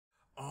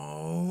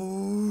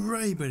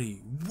Hey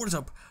buddy, what is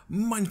up?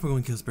 My name's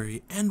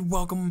pokemonkillspery, and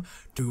welcome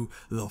to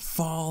the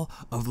Fall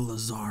of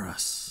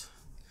Lazarus.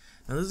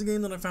 Now this is a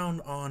game that I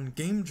found on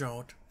Game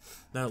Jolt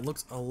that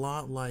looks a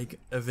lot like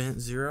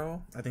Event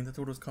Zero. I think that's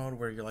what it was called,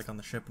 where you're like on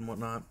the ship and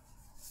whatnot.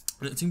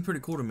 And it seemed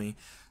pretty cool to me,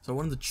 so I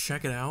wanted to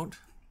check it out.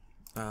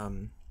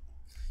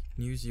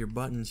 Use your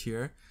buttons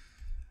here,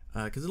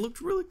 because it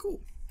looked really cool.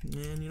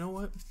 And you know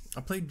what?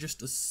 I played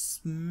just a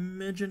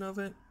smidgen of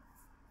it.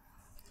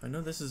 I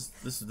know this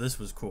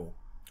was cool.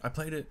 I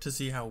played it to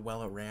see how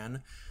well it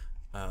ran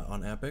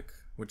on Epic,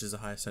 which is the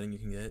highest setting you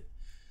can get,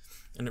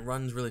 and it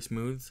runs really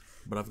smooth.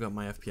 But I've got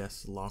my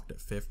FPS locked at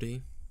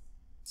 50,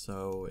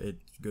 so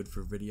it's good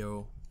for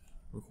video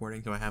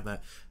recording. So I have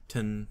that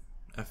 10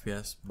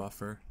 FPS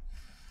buffer.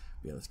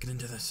 Yeah, let's get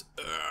into this.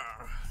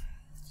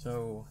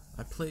 So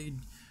I played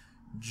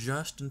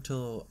just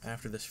until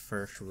after this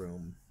first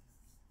room,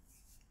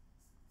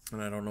 and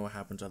I don't know what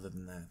happens other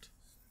than that.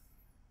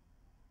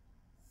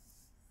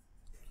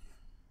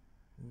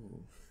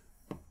 Ooh.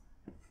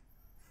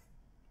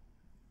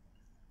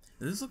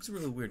 This looks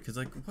really weird because,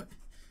 like, what?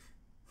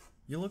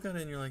 You look at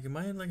it and you're like, am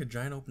I in like a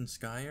giant open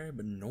sky area?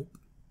 But nope.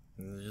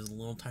 There's just a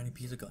little tiny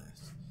piece of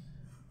glass.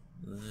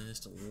 There's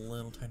just a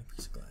little tiny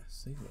piece of glass.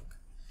 See, look.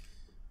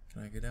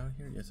 Can I get down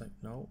here? Yes,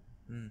 no.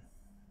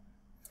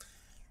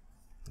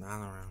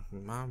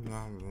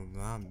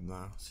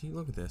 See,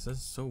 look at this.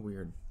 That's so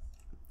weird.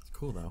 It's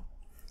cool though.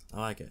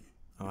 I like it.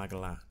 I like it a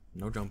lot.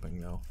 No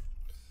jumping though.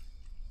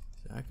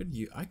 I could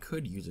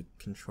use a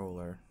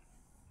controller,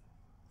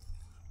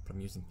 but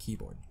I'm using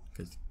keyboard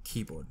because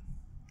keyboard.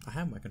 I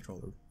have my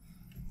controller.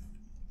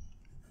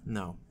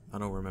 No, I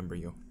don't remember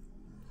you.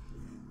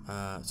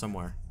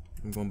 Somewhere.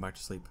 I'm going back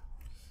to sleep.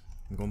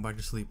 I'm going back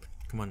to sleep.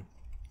 Come on.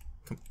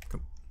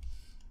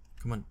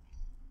 Come on.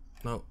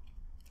 No.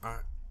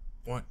 I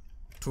want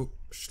to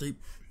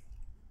sleep.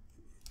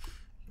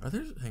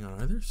 Hang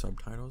on, are there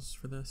subtitles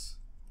for this?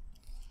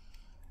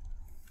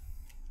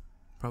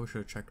 Probably should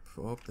have checked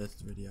before. Oh, that's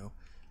the video.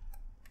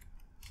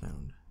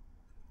 Sound.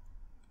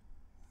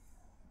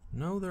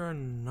 No, there are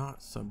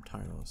not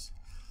subtitles.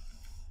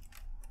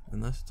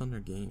 Unless it's under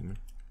game.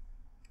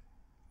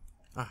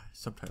 Ah,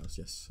 subtitles,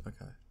 yes.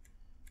 Okay.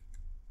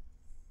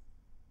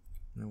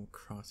 No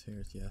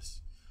crosshairs, yes.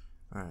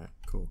 Alright,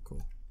 cool.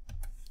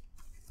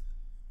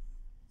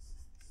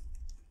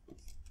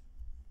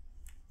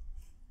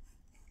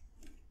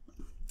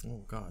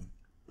 Oh, God.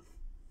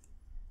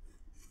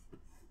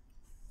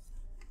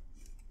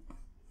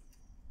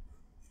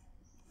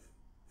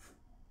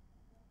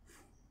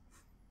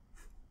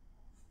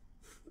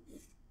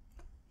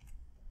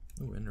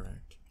 Oh,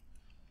 interact.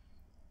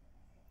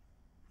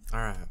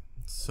 Alright,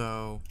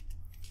 so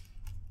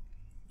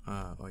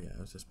oh yeah, it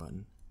was this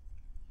button.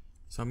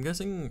 So I'm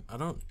guessing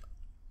I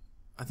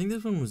think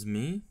this one was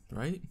me,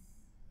 right?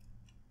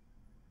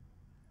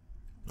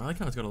 I like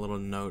how it's got a little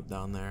note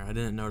down there. I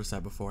didn't notice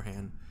that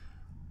beforehand.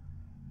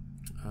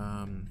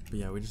 But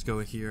yeah, we just go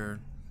here,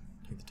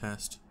 take the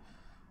test.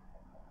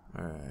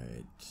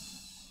 Alright.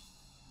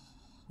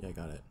 Yeah, I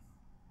got it.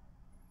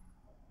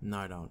 No,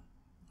 I don't.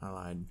 I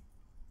lied.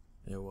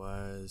 It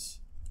was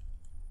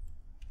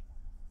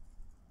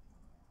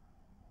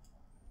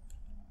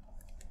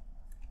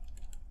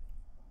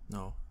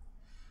no.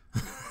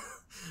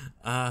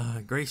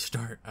 Great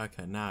start.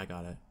 Okay, now I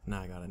got it.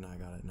 Now I got it.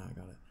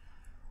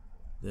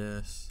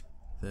 This.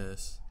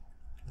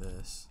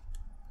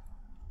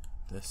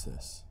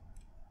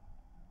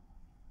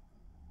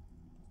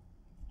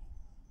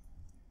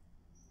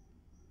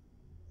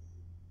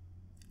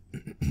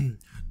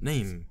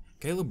 Name: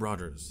 Caleb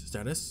Rogers.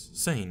 Status: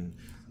 sane.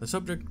 The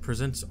subject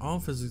presents all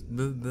physical.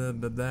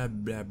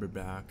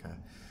 Okay.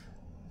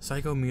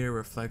 Psychometer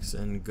reflects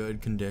in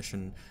good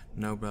condition.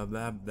 No blah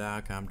blah blah.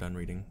 Okay, I'm done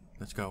reading.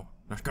 Let's go.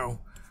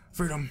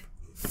 Freedom.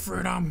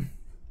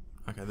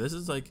 Okay, this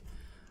is the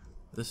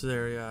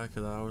area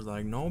because I was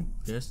like, nope,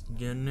 just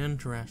getting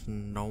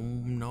interesting. No,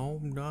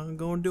 not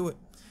gonna do it.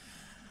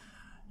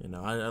 You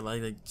know, I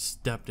like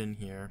stepped in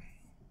here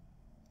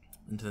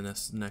into the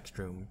next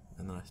room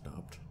and then I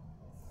stopped.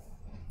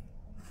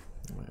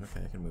 Wait,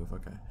 okay, I can move.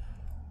 Okay.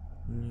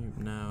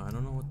 No, I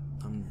don't know what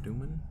I'm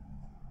doing.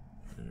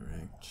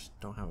 Interact. Just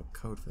don't have a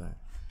code for that.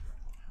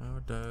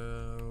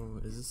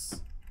 Is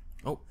this?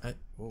 Oh, hey,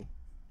 whoa.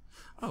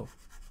 Oh,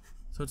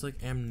 so it's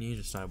like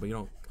amnesia style, but you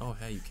don't. Oh,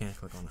 hey, you can't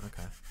click on it.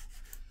 Okay.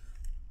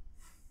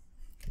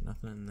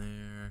 Nothing in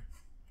there.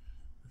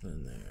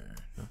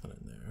 Nothing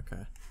in there.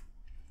 Okay.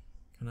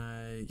 Can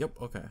I?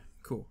 Yep. Okay.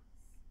 Cool.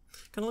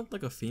 Kind of looked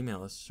like a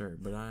female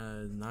shirt, but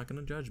I'm not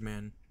gonna judge,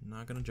 man.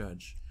 Not gonna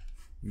judge.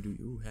 You do.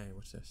 Ooh, hey,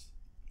 what's this?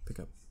 Pick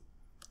up.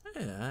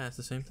 Hey, that's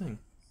the same thing.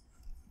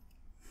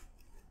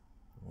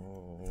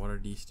 Oh, what are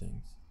these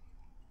things?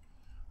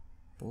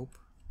 Boop.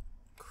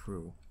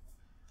 Crew.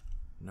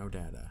 No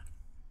data.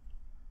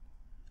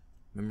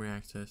 Memory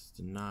access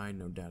denied.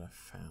 No data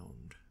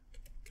found.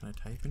 Can I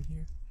type in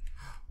here?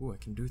 Ooh, I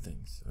can do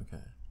things.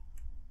 Okay.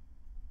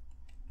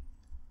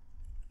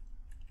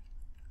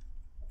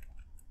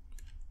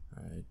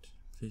 Alright.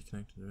 Please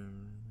connect to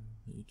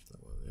each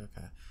level.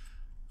 Okay.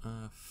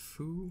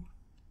 Foo.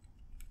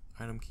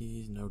 Item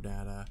keys, no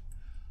data.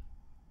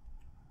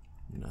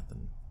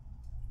 Nothing.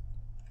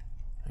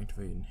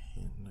 Activating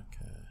hand,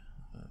 okay.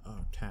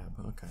 Oh, tab,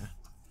 okay.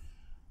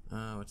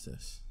 What's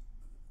this?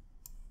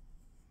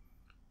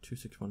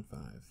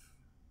 2615.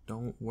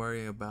 Don't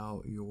worry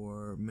about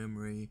your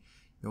memory.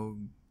 Your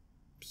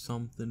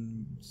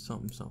something. I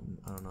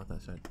don't know what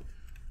that said.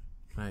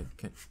 I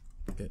can't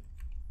get.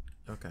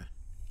 Okay.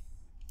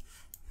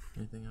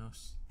 Anything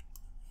else?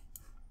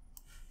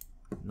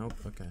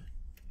 Nope, okay.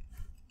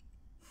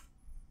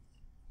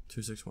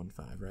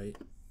 2615, right?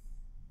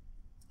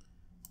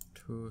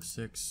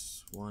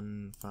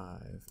 2615.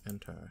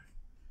 Enter.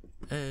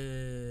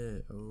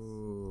 Hey,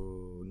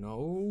 oh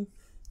no.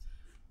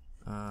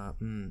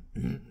 I'm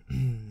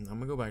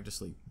gonna go back to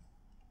sleep.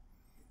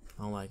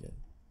 I don't like it.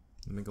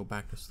 Let me go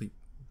back to sleep.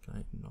 Can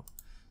I? No.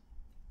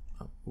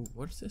 Ooh,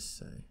 what does this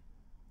say?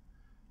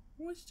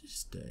 What's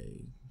this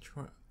day?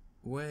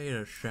 Wait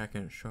a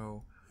second.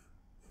 So,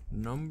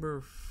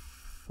 number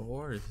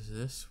 4 is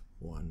this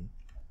one.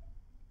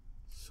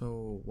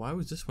 So, why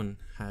was this one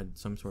had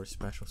some sort of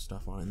special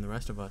stuff on it and the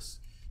rest of us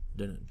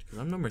didn't? Because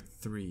I'm number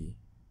 3.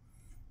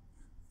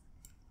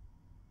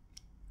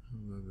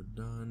 We're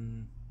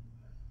done.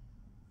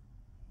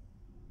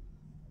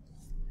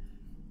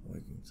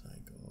 Waking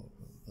cycle,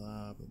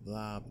 blah blah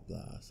blah blah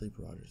blah. Sleep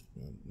Rogers,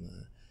 blah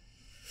blah.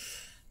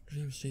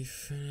 Dream state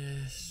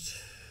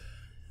finished.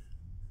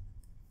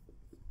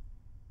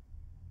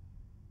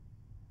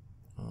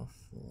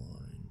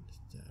 Offline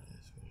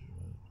status.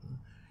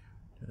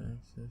 To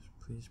access,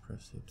 please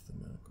proceed to the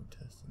medical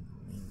test in the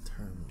main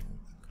terminal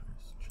of the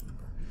Christ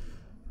chamber.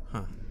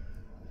 Huh.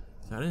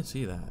 So I didn't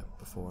see that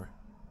before.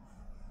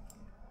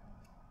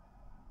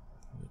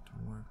 Get to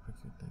work, pick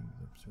your things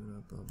up, suit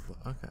up, blah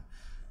blah. Okay.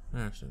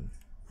 Interesting.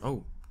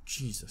 Oh,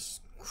 Jesus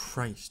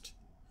Christ.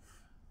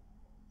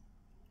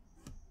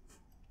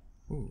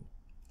 Ooh.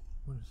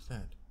 What is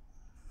that?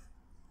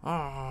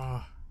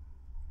 Ah.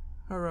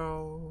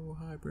 Hello,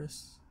 hi,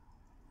 Briss.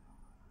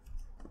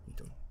 What are you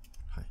doing?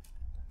 Hi.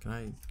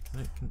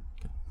 Can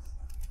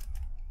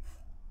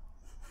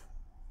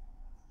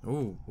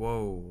Oh,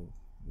 whoa.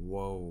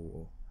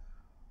 Whoa.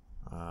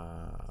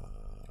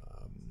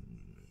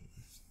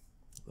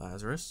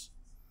 Lazarus.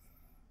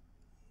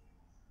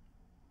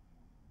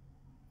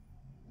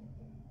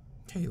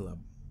 Caleb.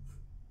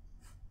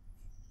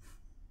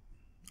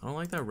 I don't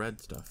like that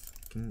red stuff.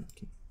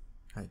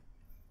 Hi.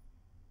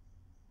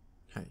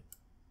 Hi.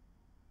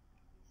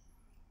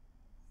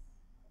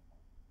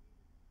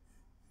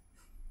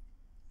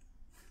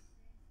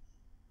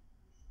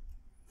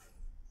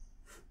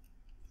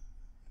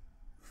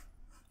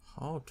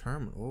 Hall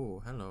terminal.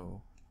 Oh,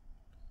 hello.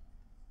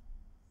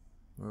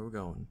 Where are we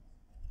going?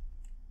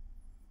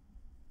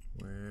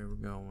 Where are we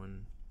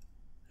going?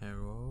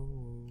 Hello.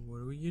 What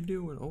are you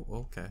doing? Oh,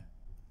 okay.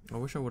 I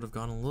wish I would have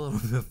gone a little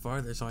bit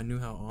farther so I knew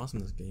how awesome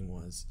this game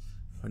was.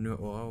 I knew it.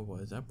 Oh,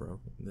 was that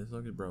broken? This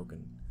looks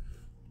broken.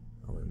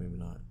 Oh wait, maybe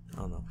not.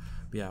 I don't know.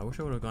 But yeah, I wish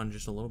I would have gone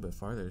just a little bit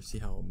farther to see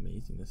how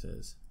amazing this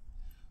is.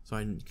 So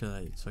I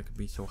could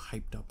be so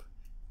hyped up.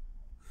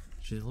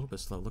 She's a little bit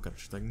slow. Look at her.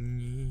 She's like,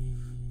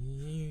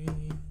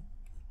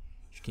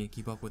 she can't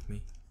keep up with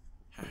me.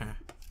 Haha.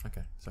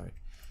 Okay, sorry.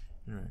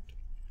 Interact.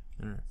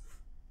 Interact.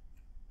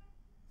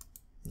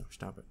 No,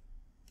 stop it.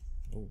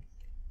 Oh.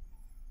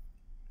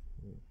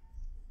 Oh.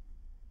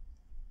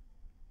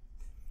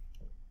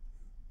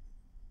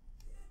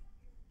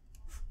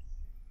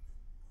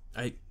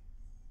 Hey.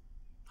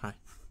 Hi.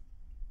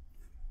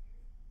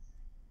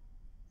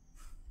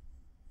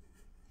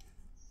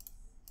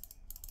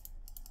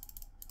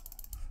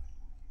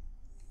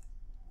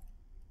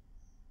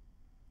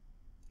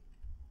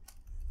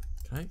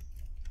 Can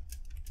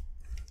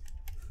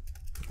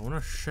I want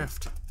to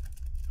shift.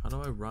 How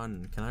do I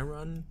run? Can I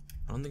run?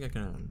 I don't think I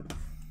can.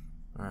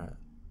 Alright.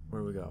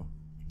 Where do we go?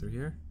 Through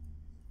here?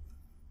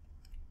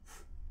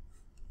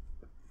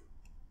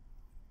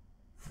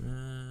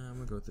 I'm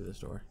gonna go through this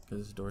door. Because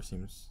this door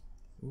seems...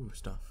 Ooh,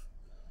 stuff.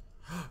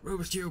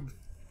 Rubik's Cube!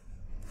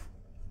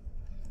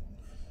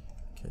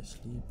 Okay,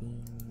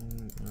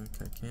 sleeping.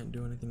 Okay, can't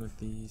do anything with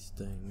these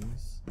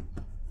things.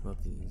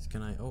 About these.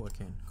 Can I? Oh, I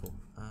can. Cool.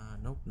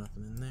 Nope,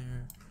 nothing in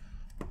there.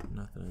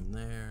 Nothing in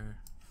there.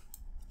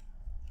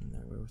 In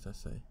there. What was that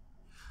say?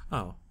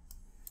 Oh.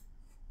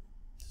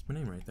 That's my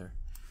name right there.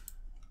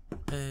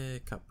 Hey,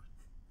 cup.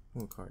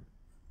 Oh, card.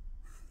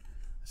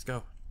 Let's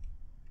go.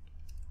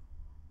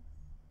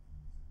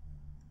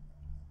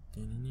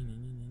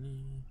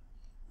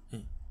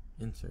 Hey,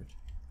 insert.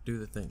 Do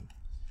the thing.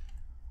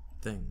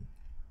 Thing.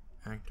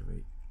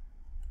 Activate.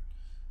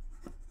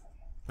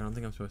 I don't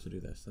think I'm supposed to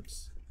do this.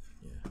 That's...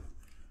 Yeah.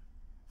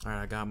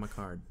 Alright, I got my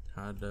card.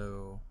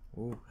 Hello.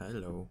 Oh,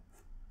 hello.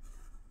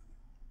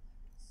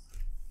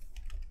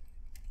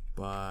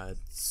 But...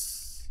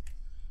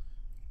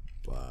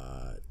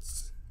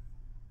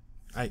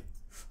 Hey.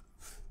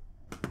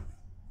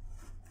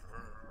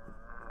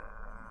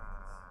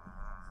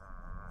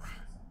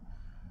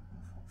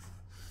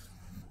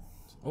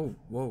 Oh,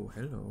 whoa,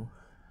 hello.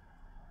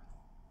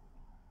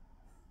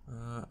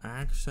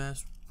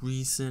 access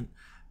recent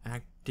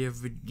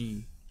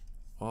activity.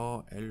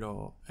 Oh,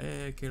 hello.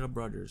 Hey, Caleb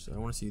Brothers. I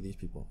want to see these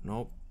people.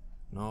 Nope.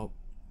 Nope.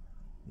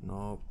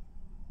 Nope.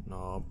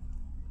 Nope.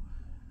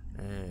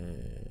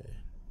 Hey.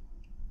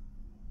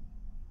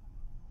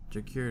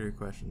 Security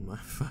question. My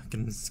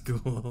fucking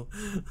school.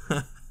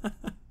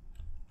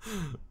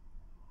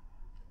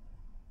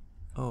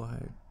 Oh,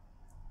 hey.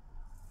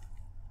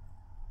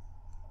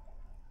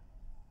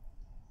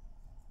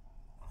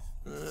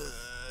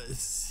 It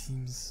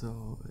seems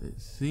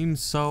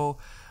so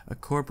a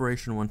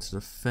corporation wants to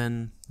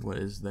defend what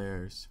is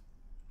theirs.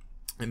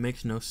 It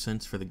makes no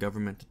sense for the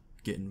government to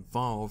get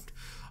involved.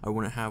 I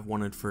wouldn't have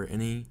wanted for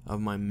any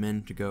of my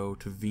men to go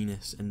to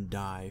Venus and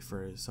die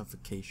for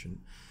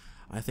suffocation.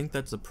 I think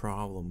that's a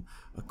problem.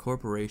 A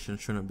corporation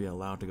shouldn't be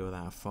allowed to go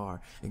that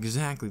far.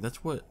 Exactly,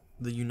 that's what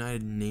the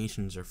United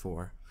Nations are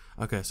for.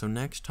 Okay, so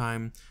next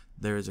time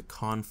there is a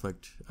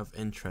conflict of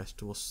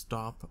interest, we'll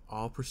stop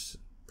all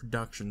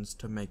productions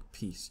to make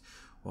peace.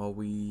 While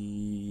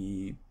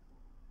we...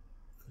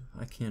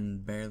 I can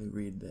barely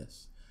read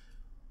this.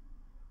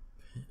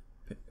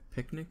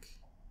 Picnic?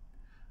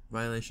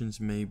 Violations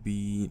may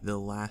be the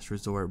last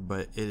resort,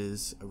 but it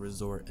is a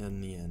resort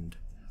in the end.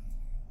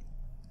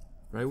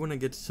 Right when it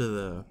gets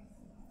to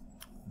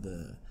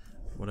the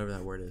whatever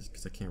that word is,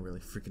 because I can't really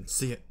freaking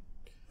see it,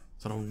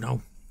 so I don't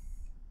know.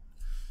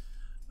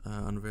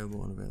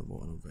 Unavailable.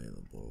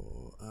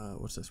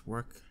 What's this?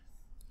 Work.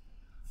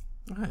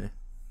 Okay.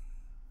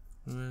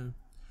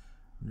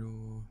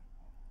 Your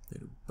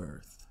date of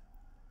birth.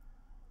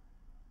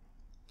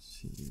 Let's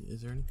see.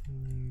 Is there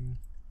anything?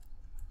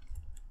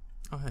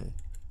 Oh, hey.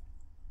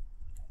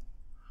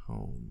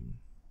 Home.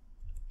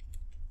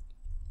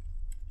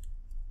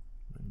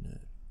 My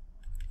net.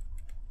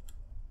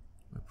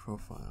 My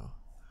profile.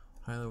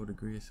 High level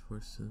degree is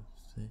supposed to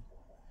say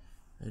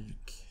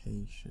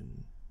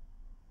education.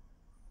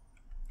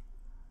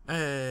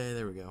 Hey,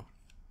 there we go.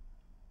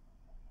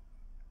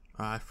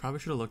 I probably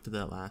should have looked at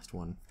that last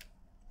one.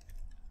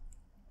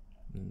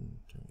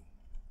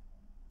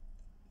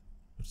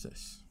 What's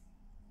this?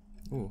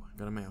 Oh, I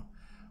got a mail.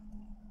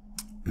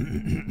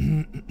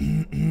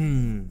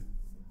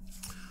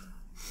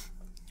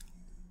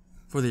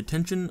 For the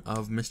attention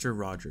of Mr.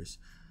 Rogers,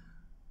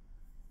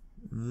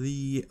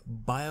 the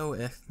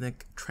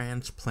Bioethnic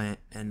Transplant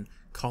and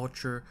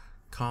Culture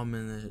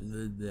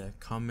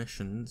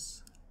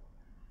Commissions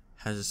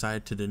has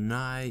decided to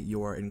deny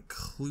your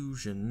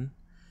inclusion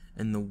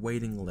in the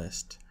waiting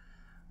list.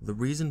 The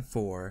reason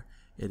for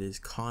it is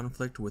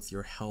conflict with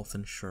your health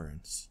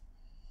insurance.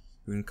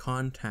 You can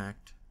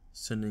contact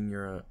sending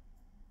your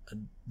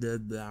I'm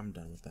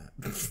done with that.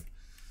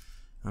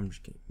 I'm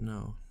just kidding.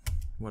 No,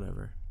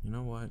 whatever. You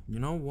know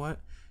what?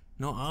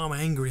 No, I'm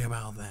angry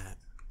about that.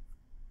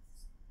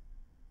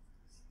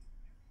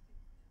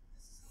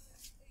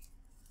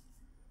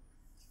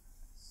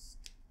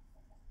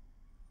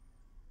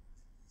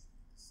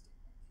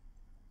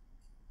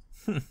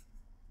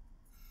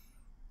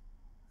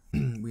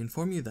 We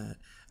inform you that,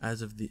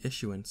 as of the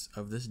issuance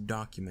of this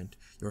document,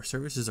 your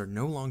services are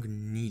no longer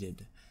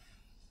needed.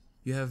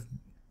 You have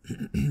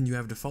you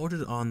have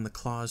defaulted on the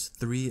clause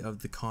 3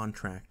 of the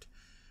contract.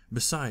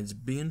 Besides,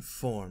 be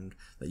informed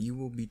that you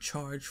will be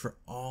charged for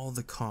all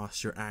the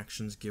costs your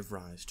actions give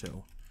rise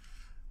to.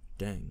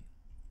 Dang.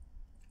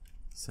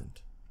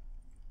 Sent.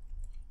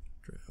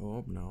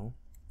 Oh, no.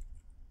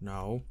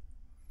 No.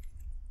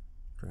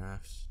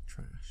 Drafts.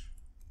 Trash.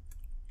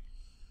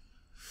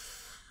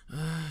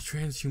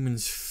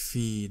 Transhumans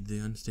feed the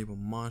unstable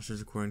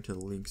monsters according to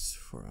the leaks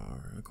for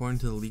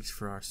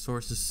our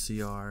sources.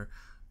 CR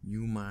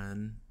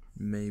human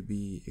may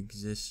be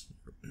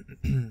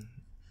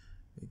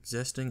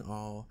existing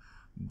all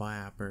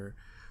biapper.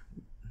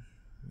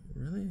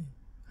 Really?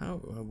 How?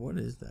 What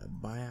is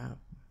that?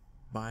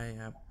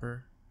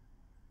 Biapper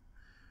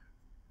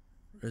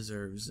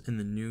reserves in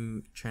the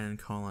new Shannon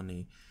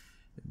colony.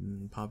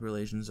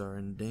 Populations are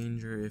in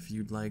danger. If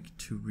you'd like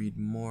to read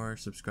more,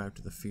 subscribe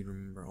to the feed.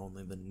 Remember,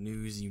 only the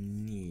news you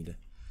need.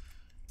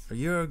 A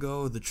year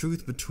ago, the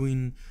truth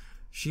between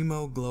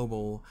Shimo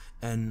Global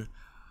and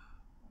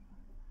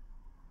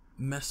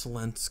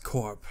Messalence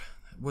Corp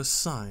was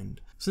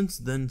signed. Since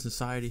then,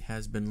 society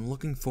has been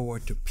looking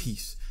forward to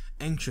peace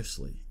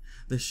anxiously.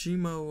 The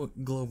Shimo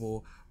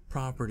Global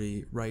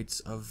property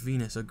rights of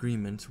Venus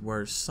agreements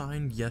were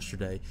signed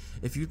yesterday.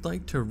 If you'd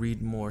like to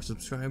read more,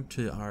 subscribe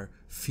to our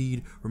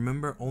feed.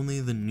 Remember, only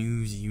the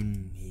news you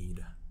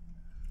need.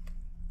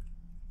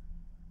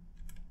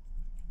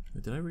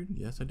 Did I read it?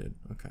 Yes, I did.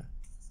 Okay.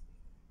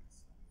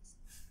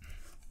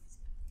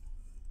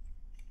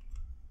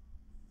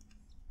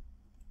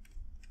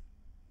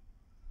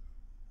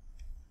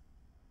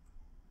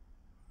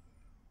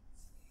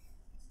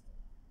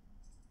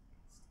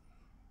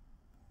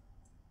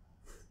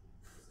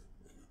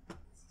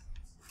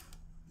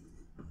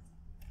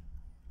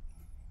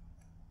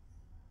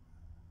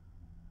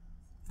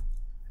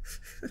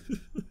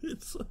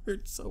 It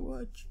hurts so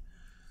much.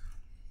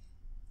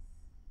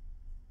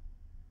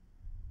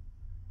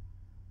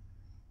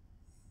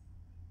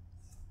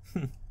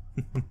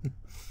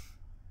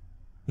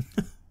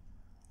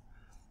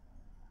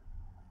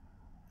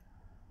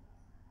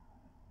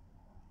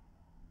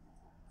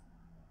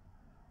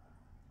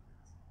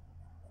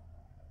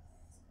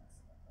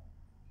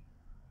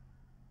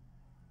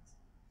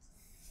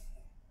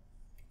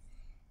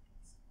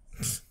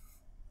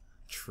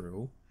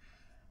 True.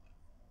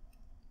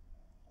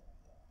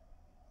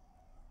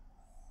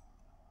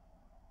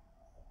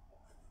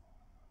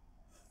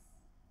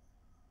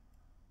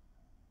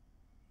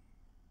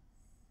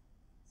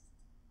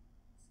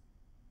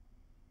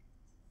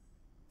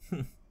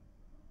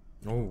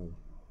 Oh.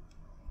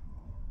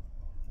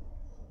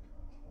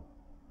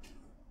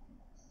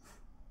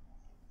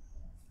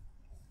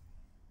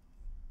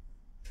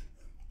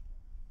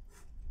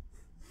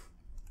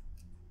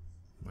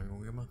 I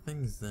gonna get my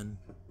things then.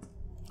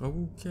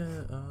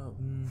 Okay, ah.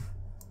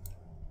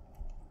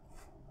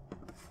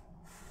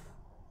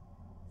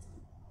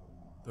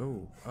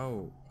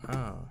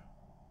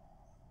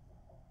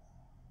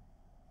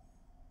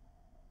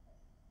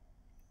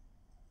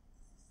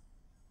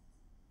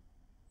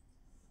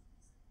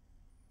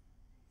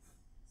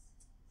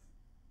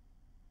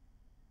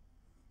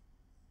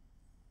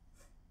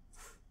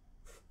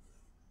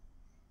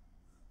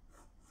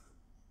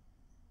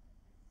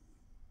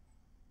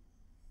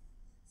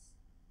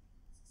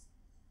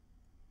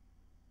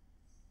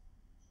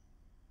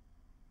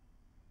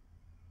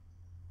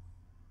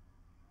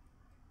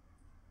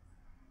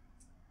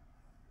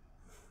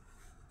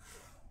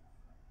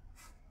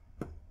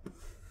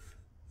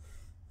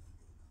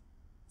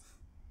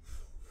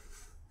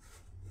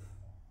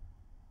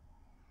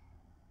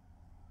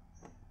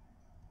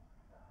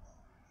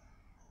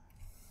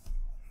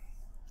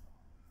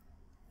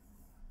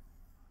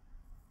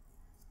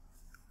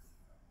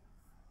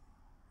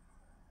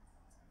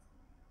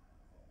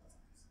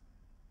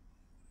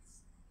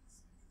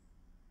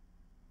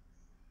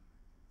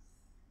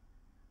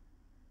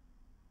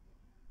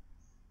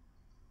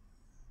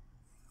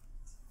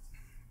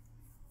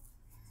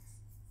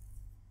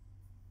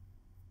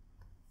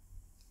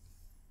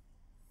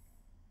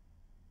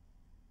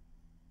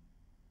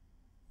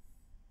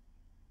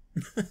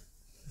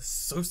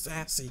 So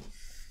sassy.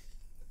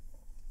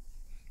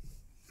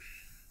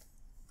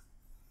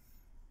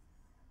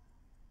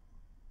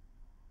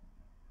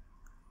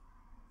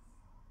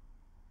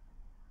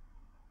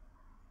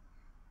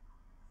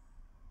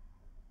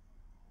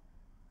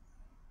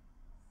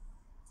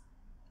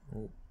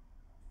 Oh.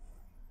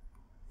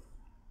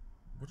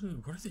 What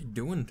are they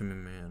doing to me,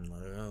 man?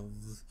 Like,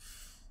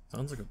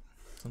 sounds like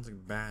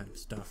bad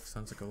stuff.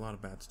 Sounds like a lot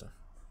of bad stuff.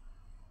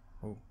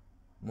 Oh.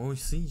 Well,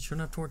 see, you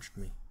shouldn't have tortured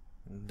me.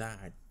 And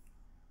died.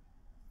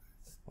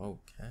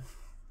 Okay.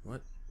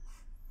 What?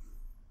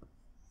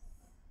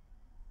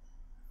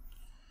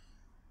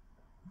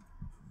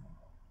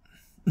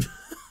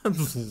 A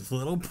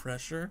little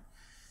pressure.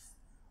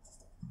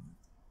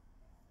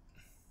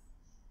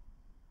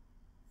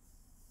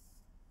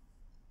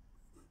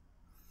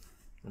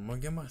 I'm gonna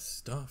get my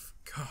stuff.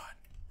 God,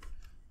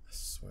 I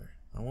swear.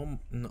 I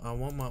want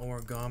my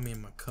origami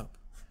in my cup.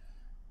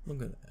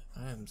 Look at that.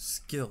 I am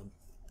skilled.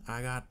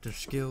 I got the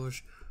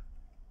skills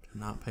to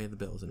not pay the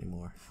bills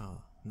anymore.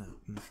 Oh no,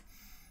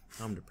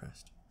 I'm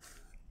depressed.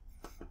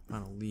 I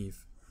don't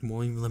leave. You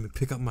won't even let me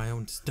pick up my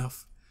own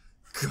stuff.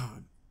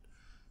 God,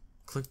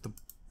 click the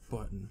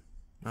button.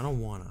 I don't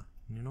wanna.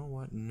 You know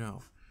what?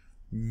 No.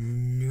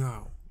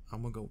 I'm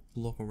gonna go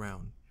look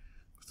around.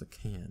 Cause I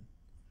can.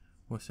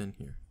 What's in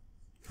here?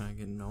 Can I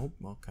get nope?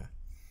 Okay.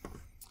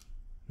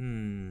 I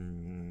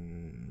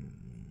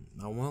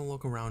want to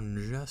look around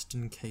just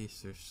in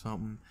case there's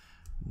something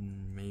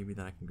maybe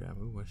that I can grab.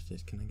 Oh, what's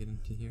this? Can I get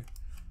into here?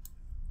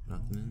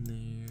 Nothing in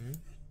there.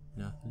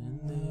 Nothing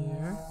in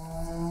there.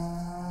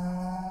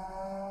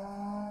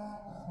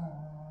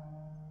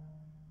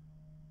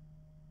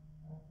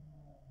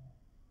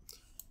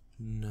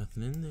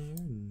 Nothing in there.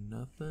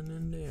 Nothing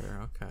in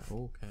there. Okay.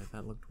 Okay,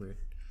 that looked weird.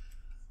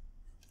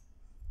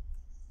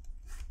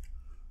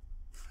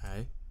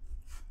 Hey.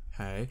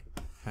 Hey.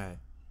 Hey.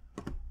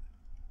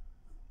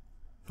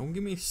 Don't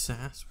give me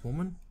sass,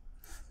 woman.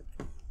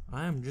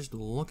 I am just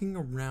looking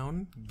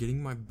around,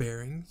 getting my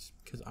bearings,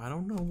 because I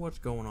don't know what's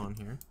going on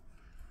here.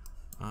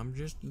 I'm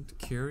just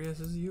curious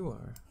as you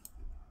are.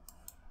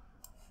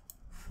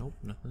 Nope,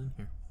 nothing in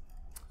here.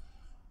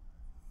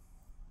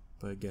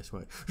 But guess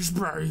what?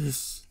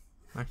 Space!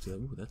 Actually,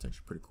 ooh, that's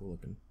actually pretty cool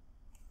looking.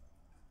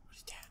 What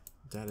is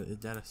that? Is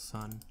that a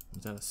sun?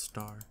 Is that a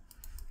star?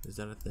 Is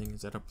that a thing?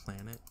 Is that a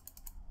planet?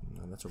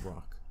 No, that's a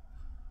rock.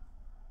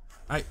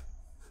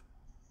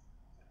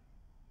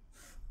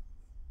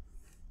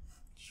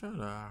 Shut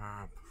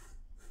up.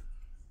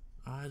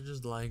 I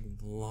just like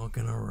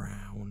looking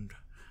around.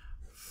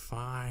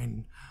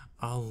 Fine.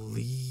 I'll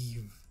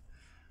leave.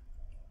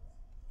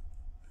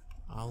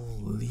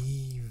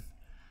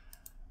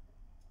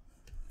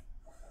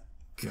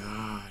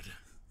 God.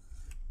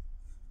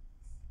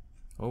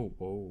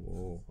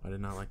 Oh. I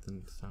did not like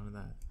the sound of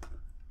that.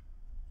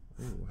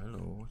 Oh,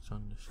 hello. What's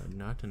on this side?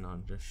 Nothing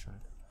on this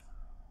side.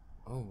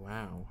 Oh,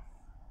 wow.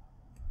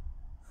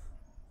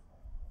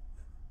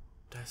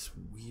 The that's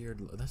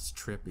weird. That's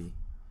trippy.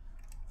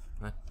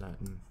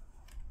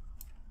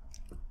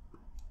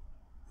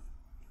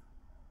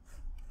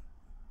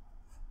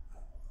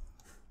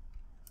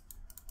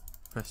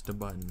 Press the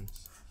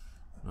buttons.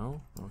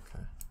 No?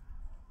 Okay.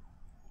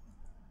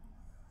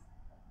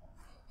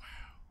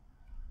 Wow.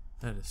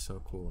 That is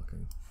so cool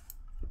looking.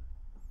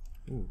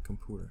 Ooh,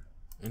 computer.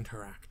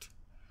 Interact.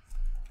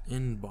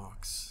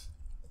 Inbox.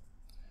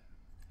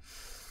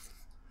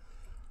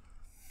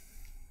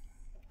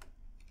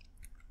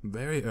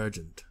 Very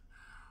urgent.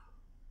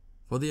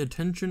 For the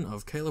attention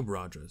of Caleb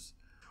Rogers,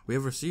 we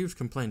have received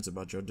complaints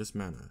about your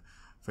dismanner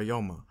for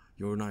Yoma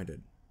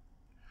United.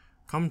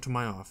 Come to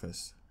my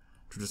office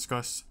to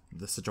discuss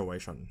the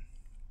situation.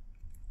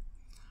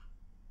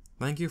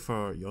 Thank you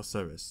for your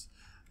service.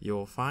 You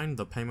will find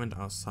the payment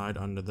outside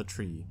under the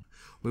tree.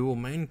 We will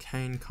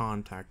maintain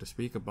contact to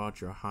speak about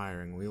your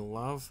hiring. We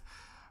love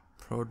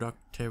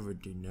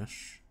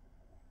productiveness.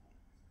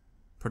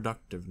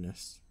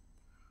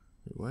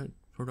 What?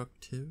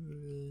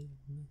 Productiveness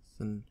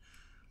and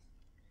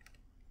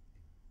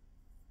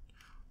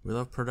we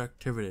love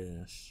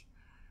productiveness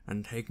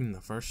and taking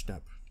the first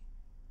step.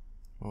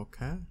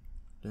 Okay,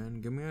 then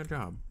give me a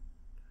job.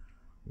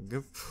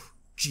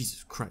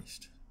 Jesus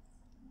Christ.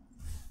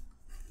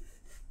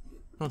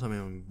 Don't tell me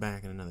I'm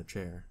back in another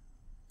chair.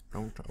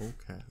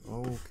 Okay.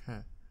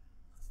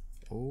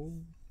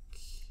 Ooh,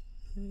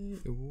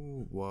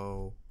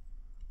 whoa.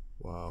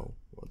 Well,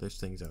 there's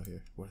things out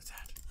here. What is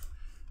that?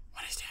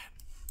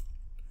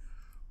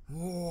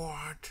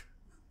 What?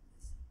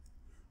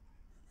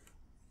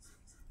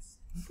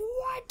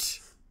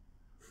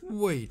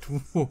 Wait.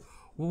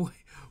 What?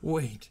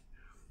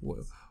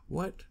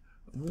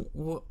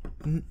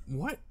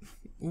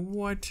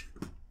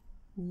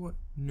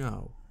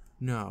 No.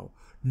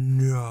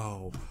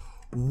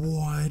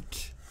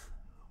 What?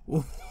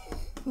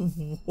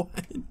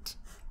 What?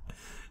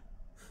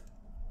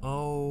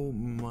 Oh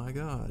my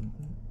God.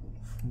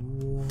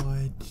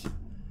 What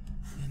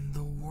in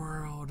the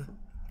world?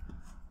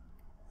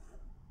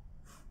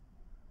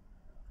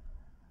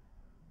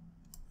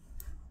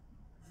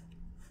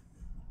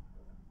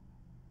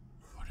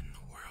 What in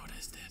the world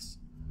is this?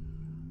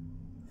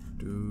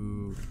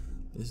 Dude,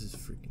 this is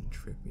freaking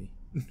trippy.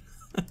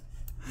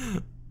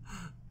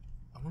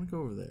 I want to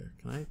go over there.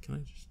 Can I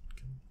just...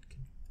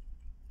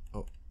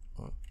 Oh.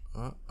 What?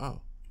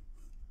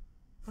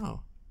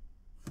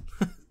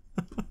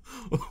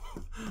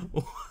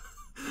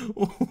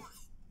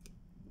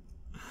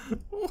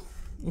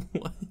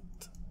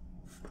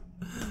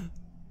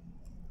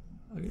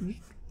 I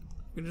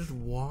can just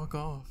walk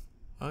off.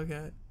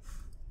 Okay.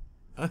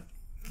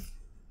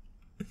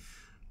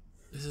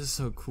 This is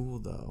so cool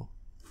though.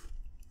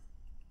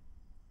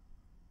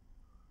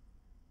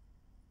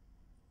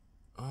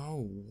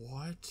 Oh,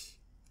 what?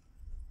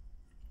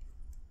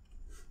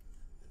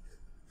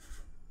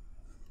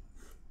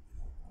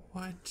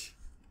 What?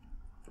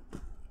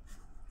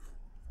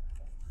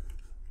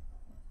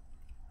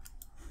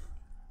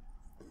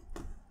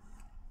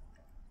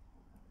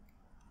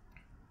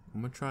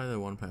 I'm gonna try that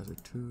one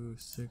password. 2,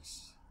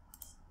 6.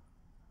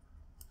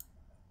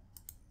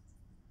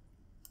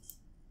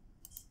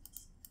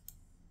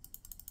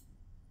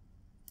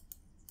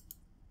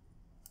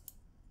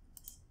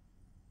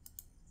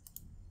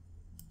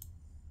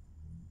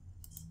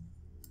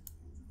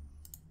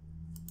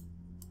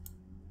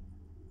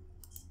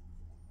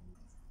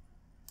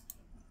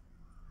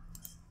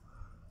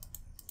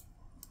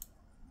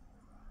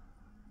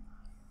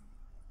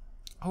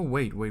 Oh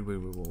wait,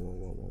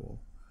 whoa.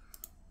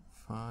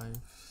 5,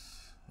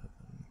 7.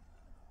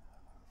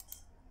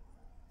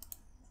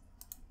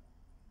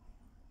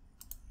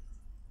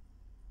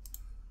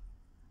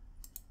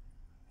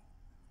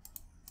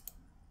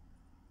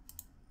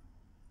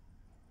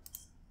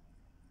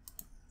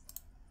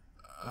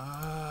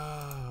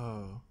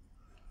 Oh,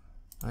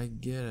 I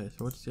get it.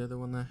 So what's the other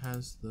one that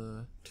has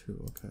the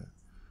 2? Okay.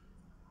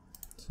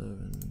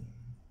 7.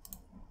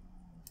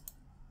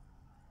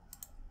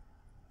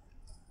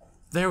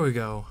 There we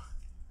go.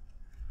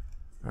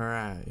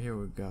 Alright, here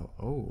we go.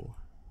 Oh,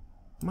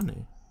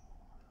 money.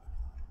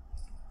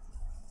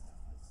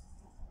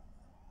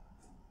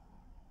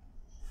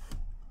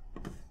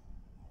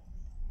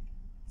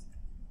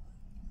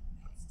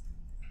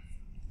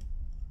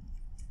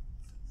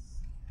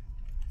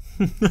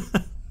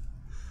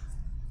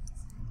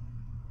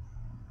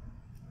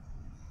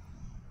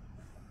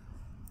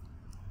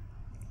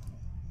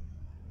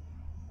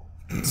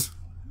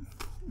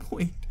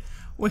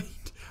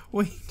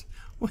 Wait.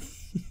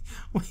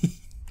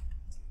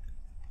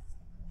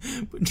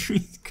 But tree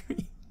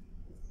screen.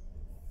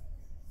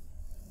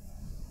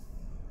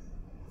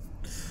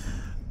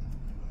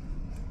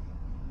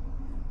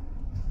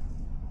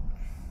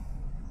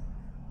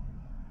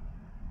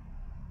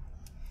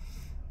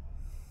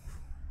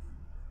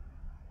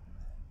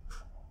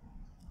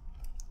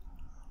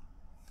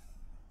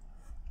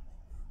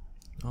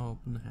 I'll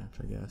open the hatch,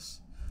 I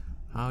guess.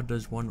 How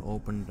does one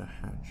open the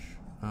hatch?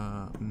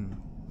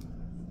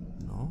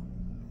 No?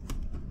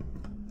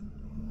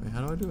 Wait,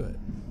 how do I do it?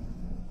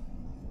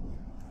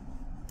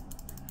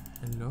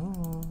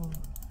 Hello?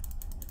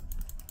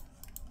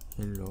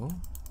 Hello?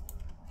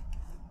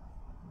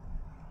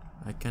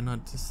 I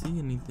cannot see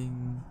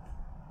anything.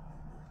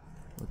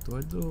 What do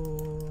I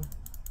do?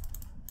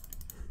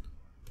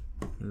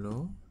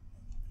 Hello?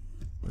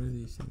 What are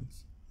these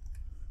things?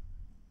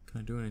 Can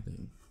I do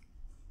anything?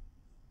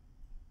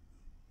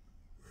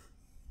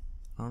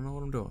 I don't know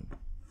what I'm doing.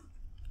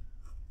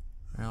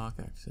 Airlock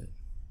exit.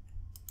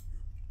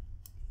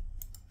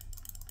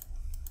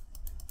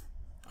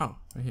 Oh,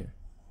 right here.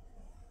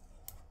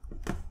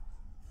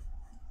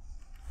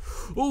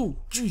 Oh,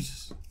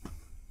 Jesus!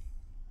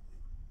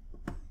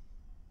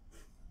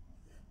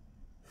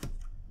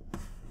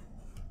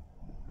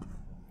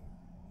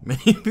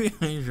 Maybe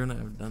I shouldn't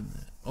have done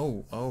that.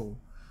 Oh,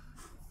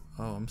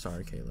 I'm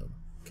sorry, Caleb.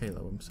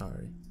 Caleb, I'm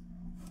sorry.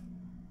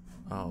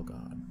 Oh,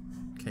 God.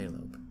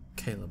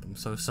 Caleb, I'm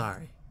so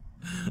sorry.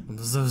 I'm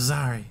so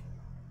sorry.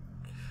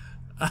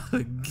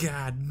 Oh,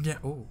 God, no.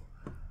 Oh.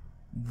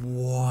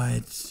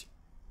 What?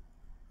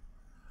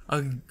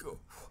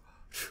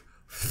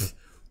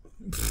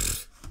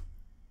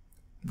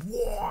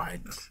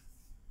 What?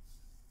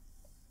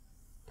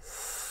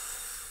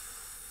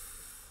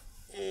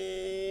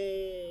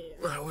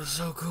 That was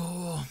so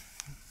cool.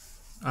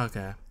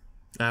 Okay.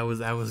 That was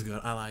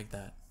good. I like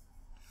that.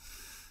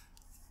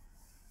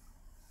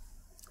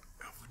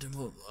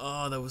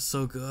 Oh, that was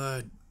so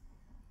good.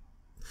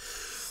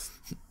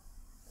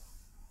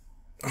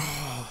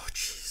 Oh,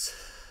 jeez.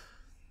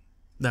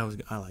 That was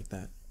good. I like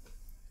that.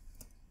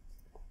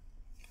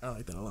 I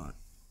like that a lot.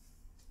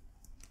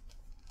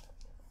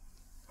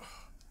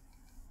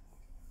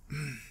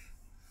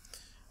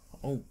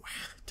 Oh,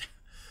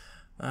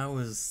 it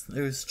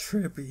was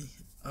trippy.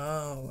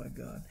 Oh my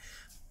God.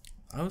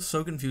 I was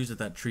so confused at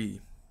that tree.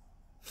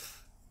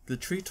 The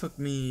tree took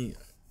me,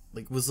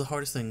 like, was the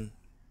hardest thing.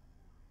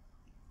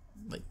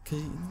 Like,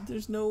 'cause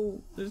there's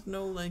no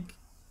like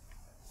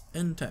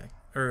end tech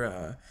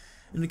or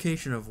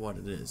indication of what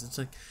it is. It's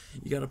like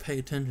you gotta pay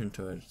attention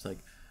to it. It's like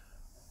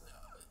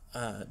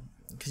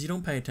because you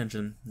don't pay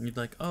attention, you're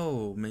like,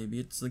 oh, maybe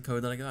it's the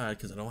code that I got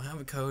because I don't have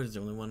a code. It's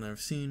the only one that I've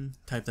seen.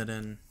 Type that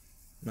in,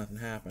 nothing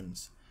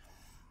happens.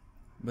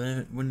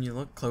 But when you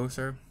look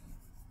closer,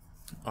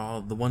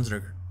 all the ones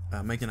that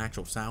are making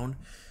actual sound,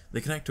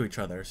 they connect to each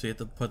other. So you have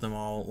to put them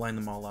all, line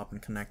them all up,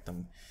 and connect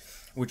them,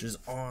 which is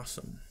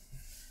awesome.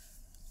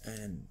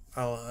 And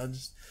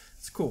it's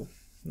cool.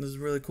 This is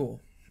really cool.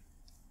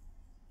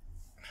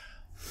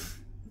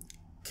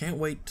 Can't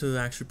wait to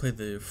actually play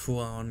the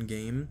full-on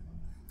game,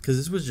 because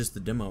this was just the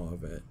demo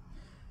of it,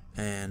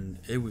 and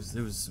it was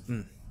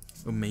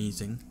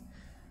amazing.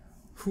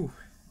 Whew.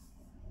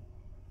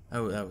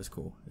 That was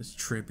cool. It's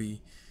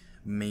trippy,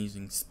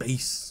 amazing.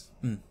 Space.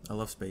 I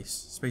love space.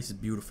 Space is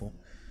beautiful.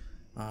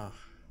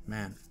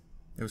 Man,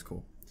 it was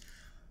cool.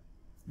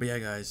 But yeah,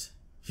 guys,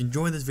 if you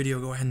enjoyed this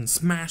video, go ahead and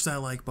smash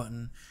that like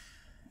button.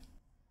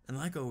 And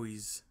like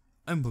always,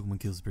 I'm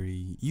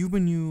pokemonkillspery. You've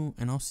been you,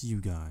 and I'll see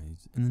you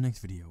guys in the next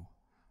video.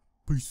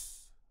 Peace.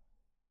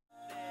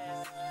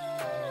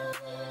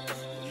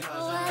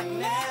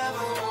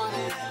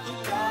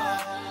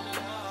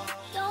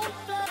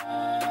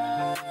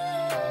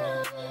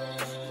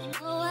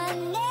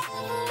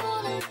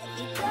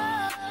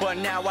 But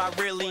now I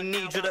really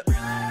need you to